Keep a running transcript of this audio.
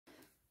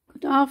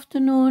Good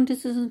afternoon,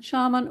 this is a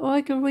Shaman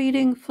Oracle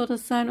reading for the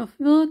sign of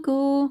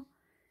Virgo.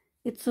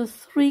 It's a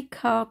 3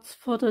 cards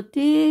for the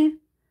day: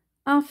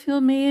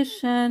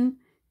 affirmation,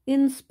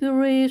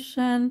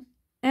 inspiration,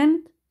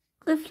 and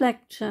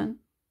reflection.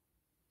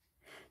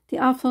 The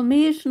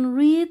affirmation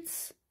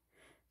reads,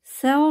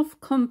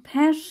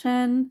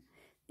 self-compassion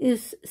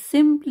is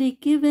simply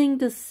giving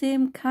the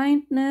same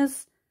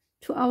kindness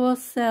to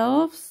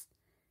ourselves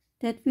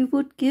that we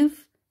would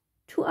give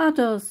to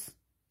others.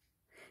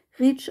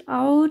 Reach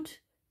out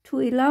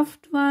to a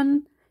loved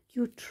one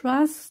you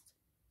trust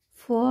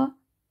for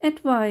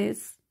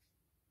advice.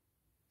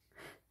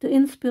 The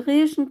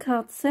inspiration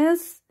card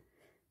says,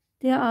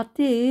 there are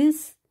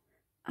days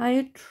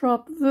I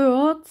drop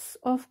words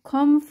of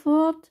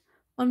comfort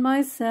on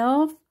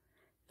myself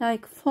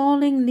like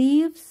falling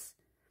leaves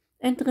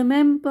and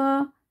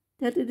remember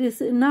that it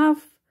is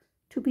enough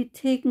to be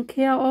taken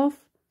care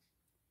of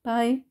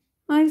by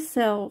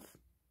myself.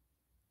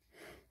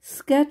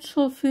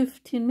 Schedule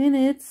 15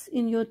 minutes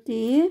in your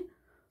day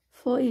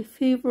for a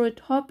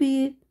favorite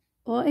hobby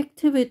or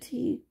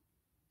activity,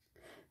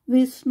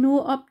 with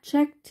no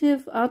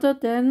objective other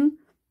than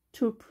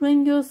to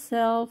bring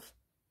yourself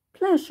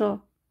pleasure.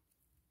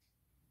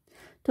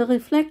 The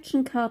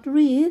reflection card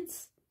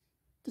reads,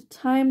 the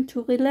time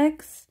to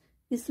relax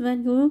is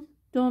when you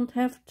don't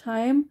have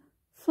time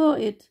for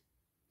it.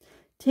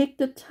 Take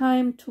the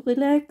time to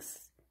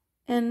relax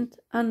and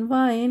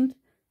unwind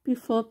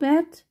before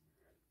bed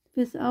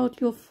without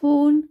your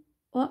phone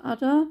or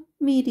other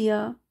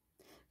media.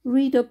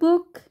 Read a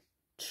book,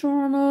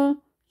 journal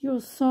your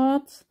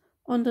thoughts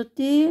on the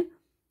day,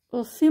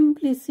 or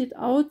simply sit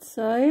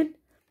outside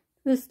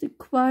with the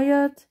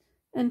quiet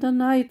and the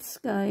night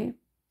sky.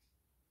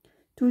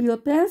 Do your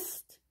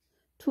best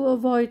to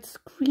avoid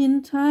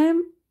screen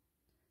time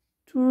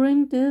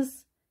during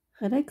this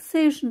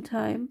relaxation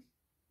time.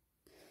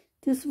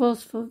 This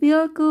was for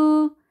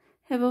Virgo.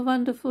 Have a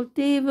wonderful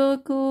day,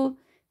 Virgo.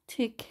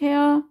 Take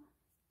care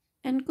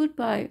and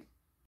goodbye.